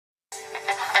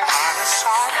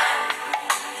decided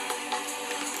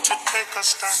to take a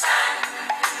stand,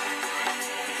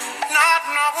 not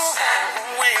knowing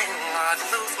I'd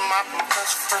lose my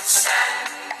best friend.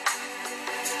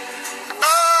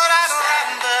 But I'd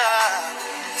rather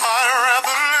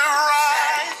live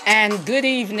right. And good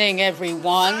evening,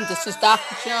 everyone. This is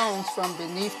Dr. Jones from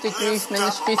Beneath the Grief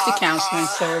Ministries, the Counseling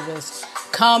Service,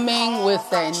 coming with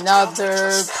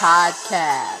another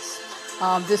podcast.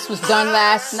 This was done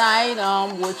last night,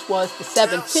 which was the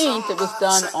 17th. It was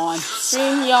done on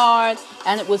StreamYard,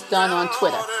 and it was done on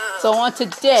Twitter. So on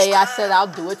today, I said I'll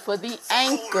do it for the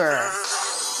Anchor.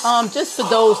 Just for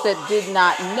those that did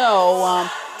not know,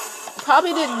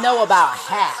 probably didn't know about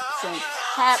HAPS, and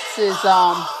HAPS is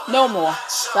no more.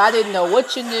 So I didn't know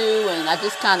what you knew, and that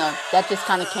just kind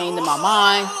of came to my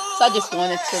mind. So I just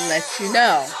wanted to let you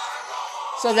know.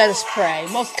 So let us pray.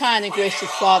 Most kind and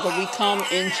gracious Father, we come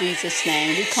in Jesus'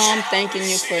 name. We come thanking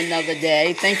you for another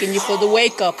day, thanking you for the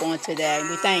wake up on today.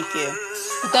 We thank you.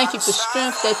 We thank you for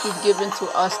strength that you've given to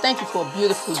us. Thank you for a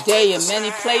beautiful day in many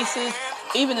places.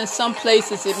 Even in some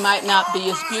places it might not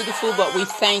be as beautiful, but we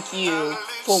thank you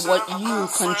for what you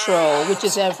control, which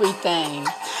is everything.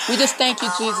 We just thank you,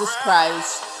 Jesus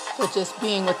Christ, for just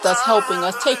being with us, helping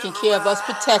us, taking care of us,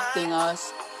 protecting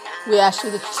us. We ask you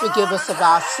to forgive us of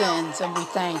our sins, and we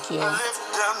thank you.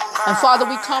 And Father,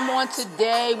 we come on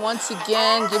today once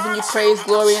again, giving you praise,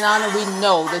 glory, and honor. We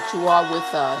know that you are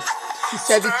with us. You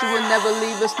said that you would never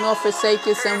leave us nor forsake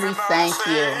us, and we thank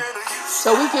you.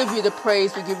 So we give you the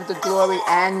praise, we give you the glory,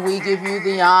 and we give you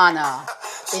the honor.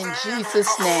 In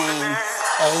Jesus' name,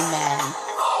 amen.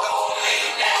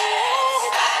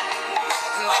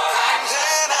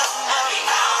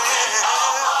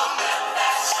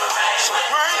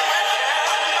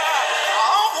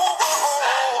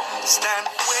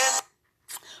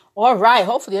 All right,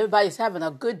 hopefully everybody's having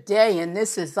a good day, and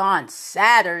this is on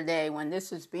Saturday when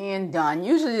this is being done.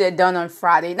 Usually they're done on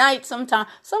Friday night. Sometimes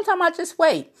I just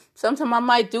wait. Sometimes I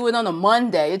might do it on a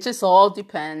Monday. It just all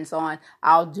depends on,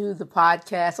 I'll do the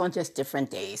podcast on just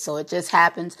different days. So it just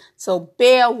happens. So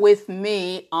bear with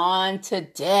me on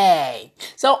today.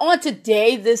 So on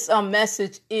today, this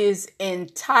message is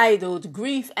entitled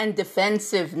Grief and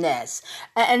Defensiveness.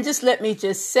 And just let me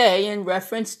just say in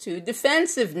reference to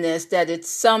defensiveness that it's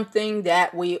something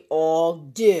that we all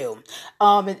do.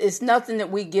 It's nothing that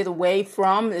we get away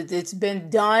from. It's been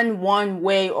done one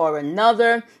way or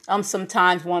another.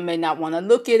 Sometimes one may not want to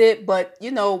look at it, but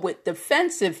with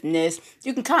defensiveness,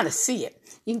 you can kind of see it.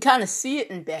 You can kind of see it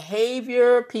in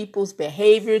behavior, people's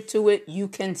behavior to it. You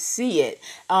can see it.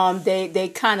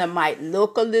 They kind of might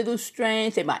look a little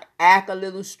strange. They might act a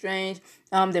little strange.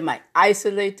 They might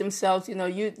isolate themselves.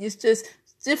 It's just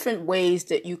different ways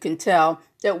that you can tell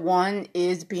that one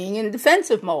is being in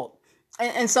defensive mode.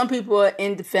 And some people are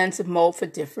in defensive mode for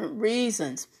different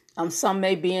reasons. Some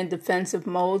may be in defensive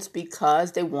modes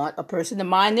because they want a person to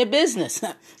mind their business.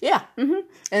 Yeah. Mm-hmm.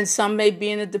 And some may be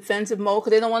in a defensive mode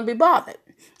because they don't want to be bothered.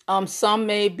 Some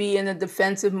may be in a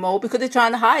defensive mode because they're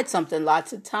trying to hide something.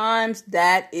 Lots of times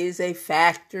that is a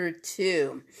factor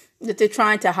too, that they're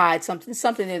trying to hide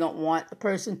something they don't want a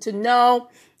person to know.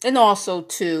 And also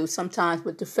too, sometimes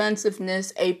with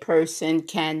defensiveness, a person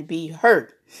can be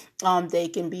hurt. They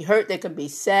can be hurt. They can be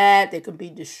sad. They can be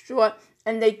distraught.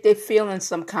 And they feel in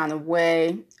some kind of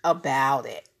way about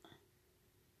it.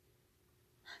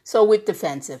 So with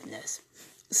defensiveness.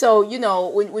 So,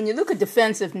 when you look at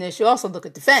defensiveness, you also look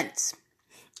at defense.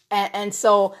 And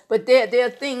so, but there are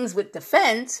things with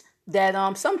defense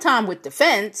that sometimes with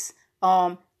defense,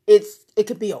 it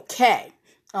could be okay.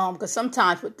 Because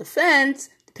sometimes with defense,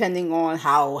 depending on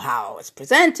how it's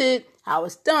presented, how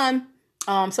it's done,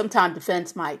 sometimes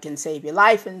defense can save your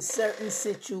life in certain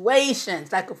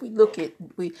situations. Like if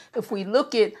we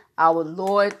look at our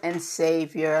Lord and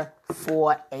Savior,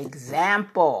 for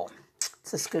example,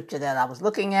 it's a scripture that I was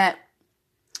looking at.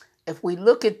 If we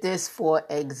look at this, for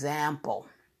example,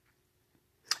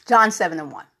 John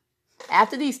 7:1.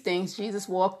 After these things, Jesus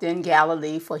walked in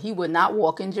Galilee, for he would not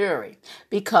walk in Jewry,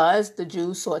 because the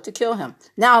Jews sought to kill him.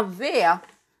 Now there,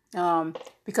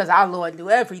 because our Lord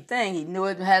knew everything, he knew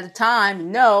it ahead of time to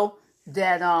know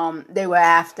that they were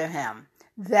after him,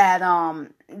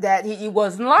 that he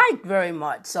wasn't liked very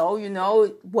much. So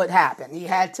what happened? He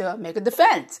had to make a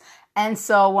defense, and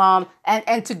so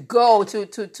and to go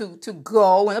to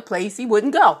go in a place he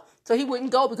wouldn't go. So he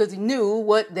wouldn't go because he knew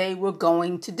what they were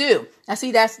going to do. Now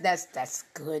see, that's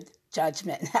good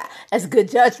judgment. That's good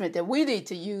judgment that we need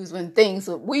to use when things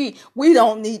that we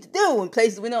don't need to do, in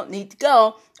places we don't need to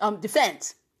go.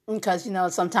 Defense. Because,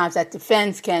 sometimes that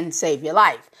defense can save your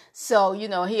life. So,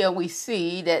 here we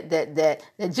see that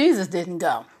Jesus didn't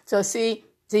go. So see,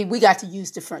 See, we got to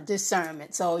use different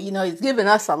discernment. So, he's giving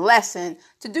us a lesson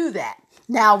to do that.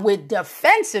 Now, with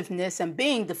defensiveness and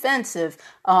being defensive,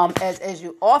 as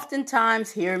you oftentimes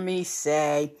hear me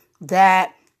say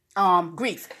that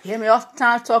grief. You hear me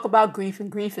oftentimes talk about grief,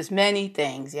 and grief is many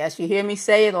things. Yes, you hear me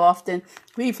say it often.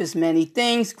 Grief is many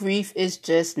things. Grief is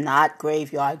just not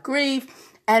graveyard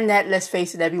grief. And that, let's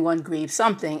face it, everyone grieves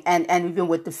something. And even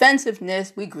with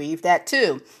defensiveness, we grieve that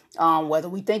too. Whether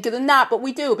we think it or not, but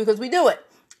we do, because we do it.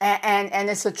 And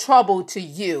it's a trouble to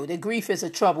you. The grief is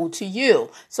a trouble to you.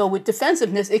 So with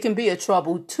defensiveness, it can be a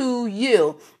trouble to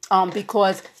you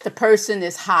because the person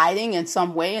is hiding in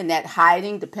some way, and that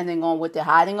hiding, depending on what they're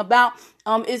hiding about,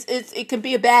 it can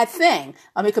be a bad thing.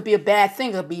 It could be a bad thing.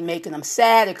 It could be making them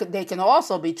sad. They can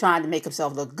also be trying to make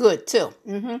themselves look good too.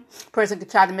 Person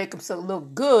could try to make themselves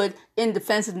look good in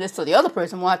defensiveness, so the other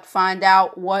person will have to find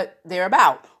out what they're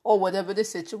about, or whatever the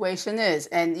situation is.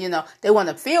 And, they want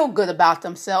to feel good about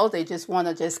themselves. They just want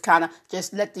to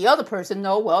just let the other person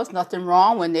know, well, it's nothing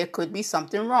wrong when there could be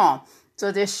something wrong.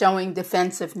 So they're showing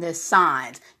defensiveness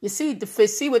signs. You see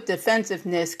what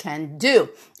defensiveness can do.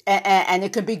 And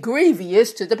it can be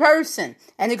grievous to the person.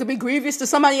 And it could be grievous to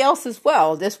somebody else as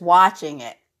well, just watching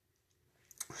it.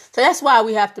 So that's why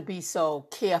we have to be so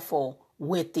careful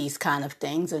with these kind of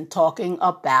things and talking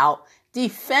about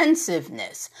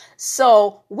defensiveness.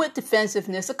 So with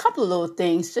defensiveness, a couple of little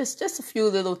things, just a few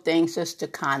little things just to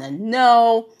kind of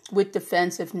know with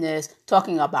defensiveness,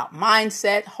 talking about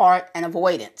mindset, heart, and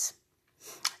avoidance.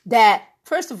 That,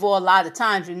 first of all, a lot of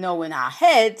times, in our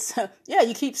heads,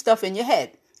 you keep stuff in your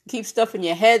head. Keep stuff in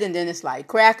your head, and then it's like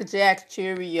Cracker Jacks,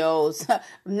 Cheerios,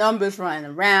 numbers running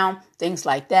around, things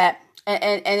like that.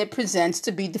 And it presents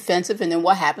to be defensive, and then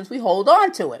what happens? We hold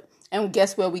on to it. And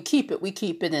guess where we keep it? We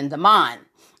keep it in the mind.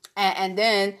 And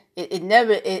then it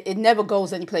never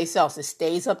goes anyplace else. It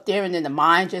stays up there, and then the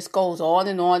mind just goes on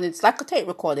and on. It's like a tape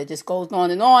recorder. It just goes on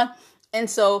and on. And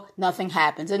so nothing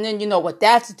happens. And then what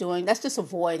that's doing? That's just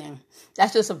avoiding.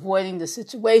 That's just avoiding the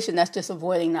situation. That's just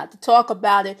avoiding not to talk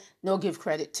about it, nor give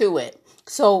credit to it.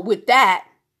 So with that,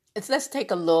 let's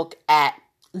take a look at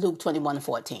Luke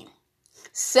 21:14.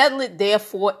 Settle it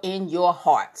therefore in your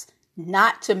hearts,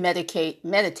 not to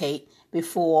meditate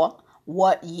before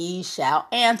what ye shall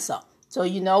answer. So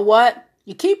you know what?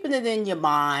 You're keeping it in your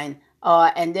mind,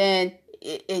 and then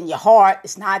in your heart,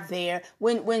 it's not there.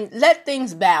 When let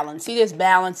things balance. See, there's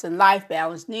balance in life.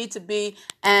 Balance needs to be,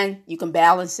 and you can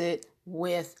balance it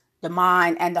with the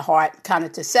mind and the heart, kind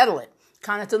of to settle it,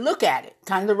 kind of to look at it,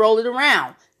 kind of to roll it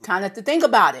around, kind of to think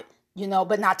about it,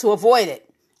 but not to avoid it.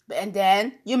 And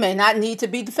then you may not need to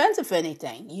be defensive for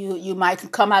anything. You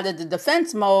might come out of the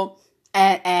defense mode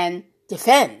and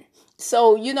defend.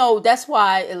 So, that's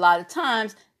why a lot of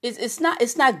times it's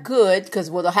not good, because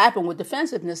what will happen with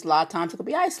defensiveness, a lot of times it could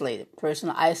be isolated. Person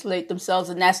will isolate themselves,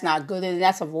 and that's not good, and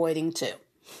that's avoiding too.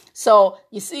 So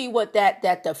you see what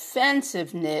that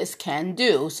defensiveness can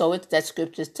do. So it's that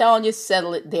scripture's telling you,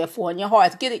 settle it therefore in your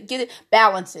hearts. Get it,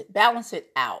 balance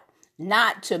it out.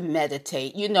 Not to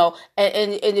meditate,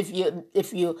 and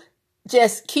if you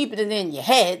just keep it in your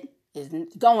head,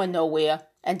 isn't going nowhere,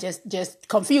 and just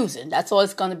confusing. That's all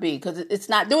it's going to be, because it's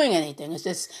not doing anything.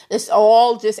 It's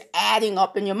all just adding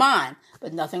up in your mind,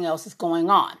 but nothing else is going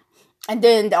on. And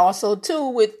then also too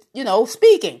with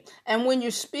speaking, and when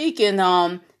you're speaking,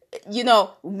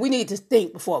 we need to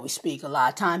think before we speak a lot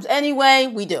of times.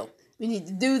 Anyway, we do. We need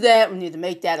to do that. We need to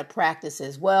make that a practice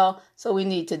as well. So we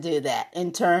need to do that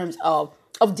in terms of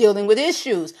dealing with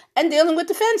issues and dealing with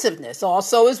defensiveness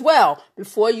also as well.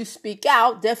 Before you speak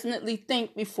out, definitely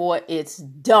think before it's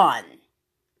done.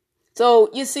 So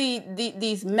you see,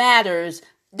 these matters,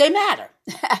 they matter.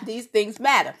 These things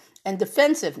matter. And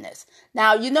defensiveness.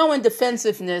 Now, in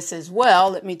defensiveness as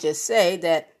well, let me just say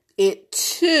that it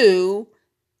too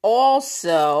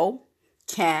also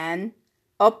can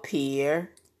appear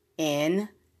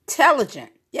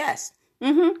intelligent. Yes.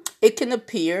 It can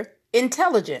appear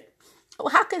intelligent.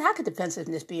 How could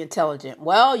defensiveness be intelligent?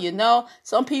 Well,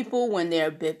 some people, when they're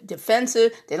a bit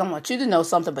defensive, they don't want you to know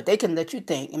something, but they can let you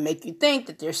think and make you think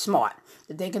that they're smart.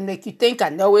 That they can make you think, I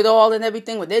know it all and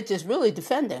everything, but they're just really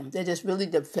defending. They're just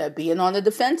really being on the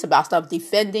defense about stuff,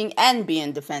 defending and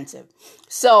being defensive.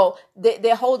 So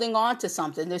they're holding on to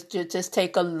something. Let's just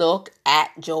take a look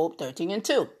at Job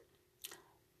 13:2.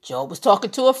 Job was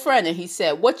talking to a friend, and he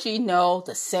said, what ye know,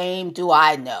 the same do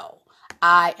I know.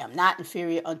 I am not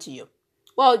inferior unto you.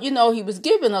 Well, he was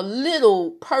given a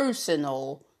little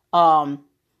personal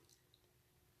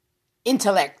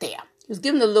intellect there. He was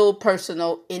given a little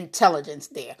personal intelligence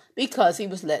there, because he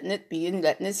was letting it be and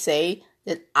letting it say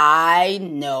that I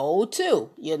know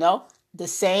too, the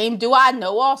same do I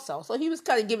know also. So he was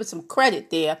kind of giving some credit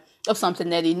there of something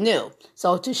that he knew.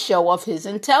 So to show off his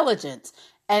intelligence.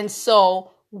 And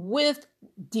so with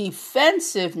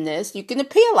defensiveness, you can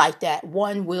appear like that.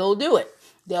 One will do it.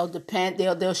 They'll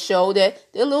show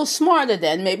that they're a little smarter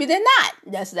than. Maybe they're not.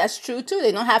 That's true too.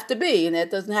 They don't have to be. And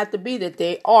it doesn't have to be that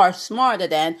they are smarter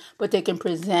than, but they can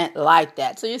present like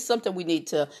that. So it's something we need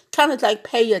to kind of like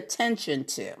pay attention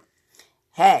to.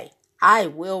 Hey, I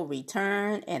will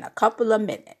return in a couple of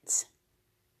minutes.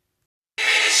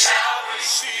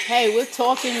 Hey, we're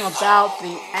talking about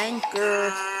the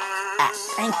Anchor app,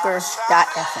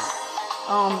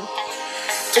 Anchor.fm.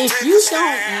 If you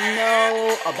don't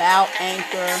know about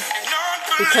Anchor,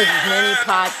 because there's many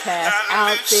podcasts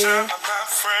out there,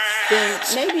 then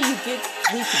maybe you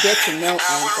need to get to know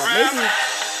Anchor. Maybe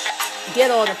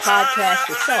get on a podcast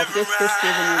yourself. Just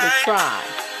giving it a try.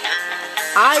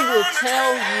 I will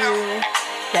tell you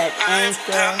that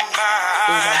Anchor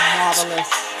is a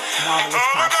marvelous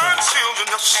podcast.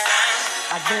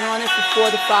 I've been on it for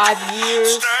 4 to 5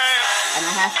 years, and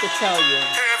I have to tell you,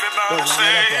 they're one of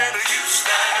the best.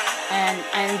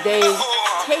 And they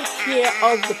take care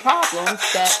of the problems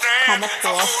that come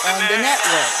across on the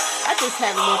network. I just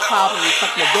had a little problem a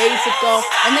couple of days ago,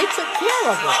 and they took care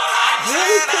of it.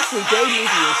 Really quickly gave me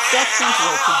the instructions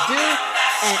what to do,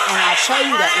 and I'll tell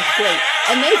you that was great.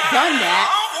 And they've done that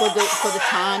for the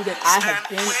time that I have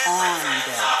been on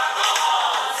them.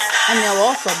 And they'll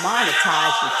also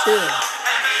monetize you too.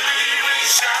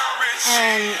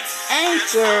 And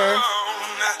Anchor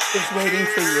is waiting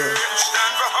for you.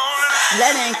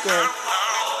 Let Anchor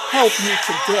help you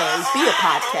today be a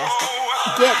podcaster.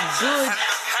 Get good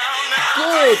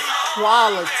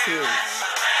quality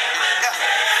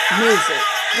music.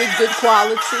 Good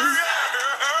quality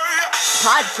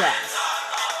podcast.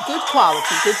 Good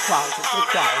quality.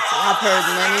 I've heard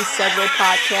several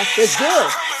podcasts. They're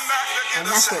good. And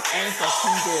that's what Anchor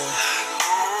can do.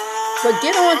 But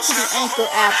get onto the Anchor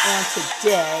app on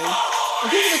today and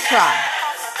give it a try.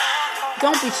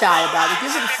 Don't be shy about it.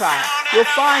 Give it a try. You'll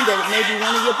find that it may be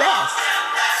one of your best.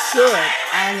 Good.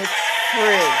 And it's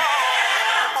free.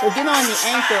 So get on the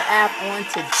Anchor app on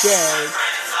today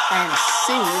and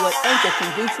see what Anchor can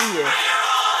do for you.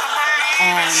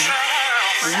 And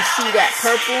when you see that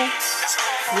purple,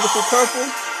 beautiful purple,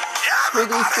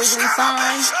 squiggly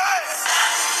sign,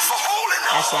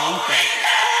 that's Anchor.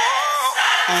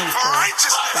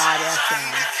 Anchor.fm.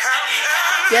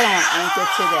 Get on Anchor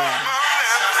today.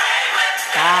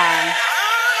 Bye.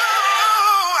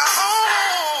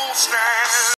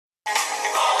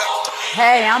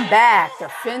 Hey, I'm back to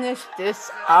finish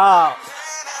this up.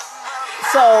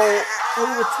 So, we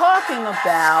were talking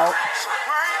about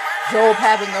Job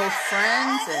having those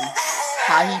friends and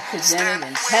how he presented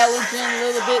intelligent a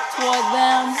little bit toward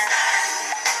them.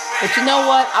 But you know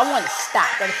what? I want to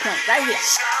stop at a point right here.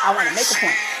 I want to make a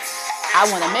point. I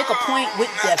want to make a point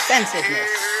with defensiveness.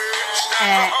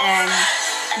 And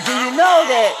do you know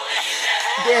that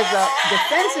there's a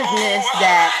defensiveness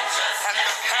that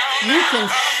you can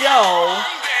show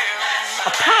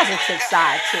a positive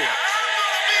side to it?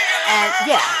 And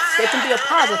yeah, there can be a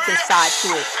positive side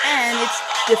to it. And it's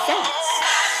defense.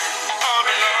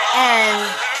 And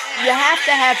you have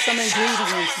to have some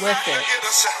ingredients with it.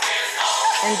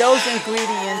 And those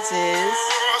ingredients is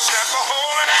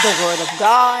the Word of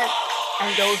God. And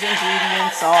those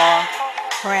ingredients are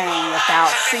praying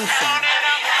without ceasing.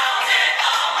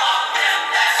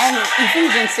 And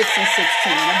Ephesians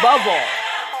 6:16, above all,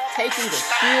 taking the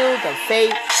shield of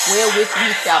faith wherewith ye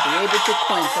shall be able to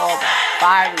quench all the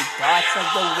fiery darts of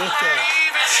the wicked.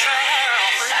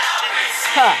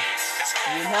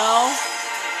 You know,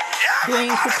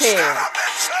 being prepared.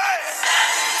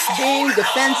 Being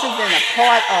defensive and a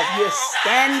part of you're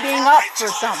standing up for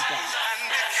something.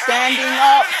 Standing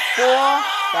up for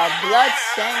the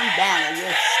bloodstained banner.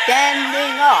 You're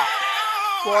standing up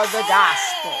for the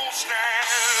gospel.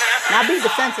 Now be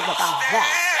defensive about that.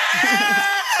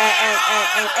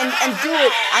 and do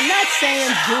it. I'm not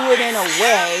saying do it in a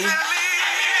way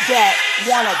that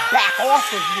want to back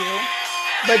off of you,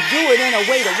 but do it in a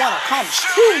way that want to come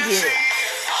to you.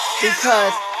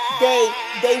 Because they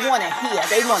want to hear.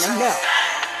 They want to know.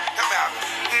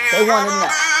 They want to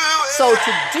know. So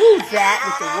to do that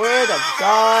with the Word of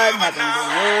God, having the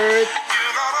Word,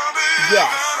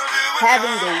 yes,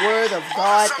 having the Word of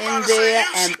God in there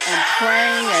and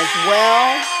praying as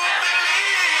well,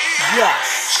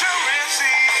 yes,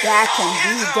 that can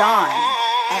be done.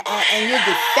 And you're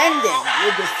defending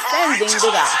the gospel.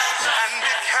 Because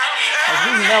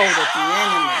we know that the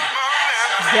enemy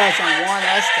doesn't want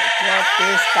us to get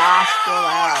this gospel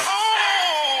out.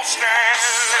 Just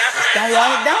don't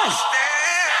want it done.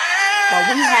 But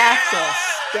we have to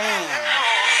stand,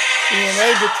 being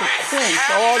able to quench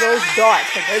all those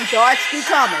darts, because those darts be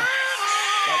coming.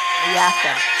 But we have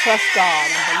to trust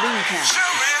God and believe Him.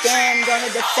 Stand on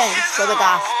the defense for the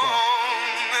gospel.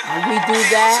 And we do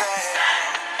that,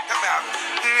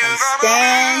 and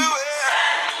stand,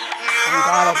 and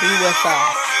God will be with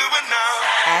us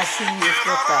as He is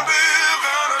with us.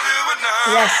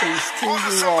 Blessings to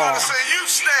you all.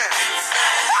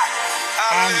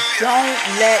 And don't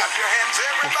let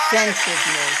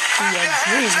defensiveness be a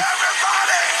grief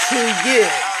to you.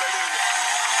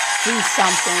 Do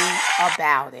something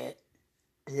about it.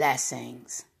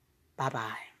 Blessings.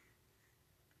 Bye-bye.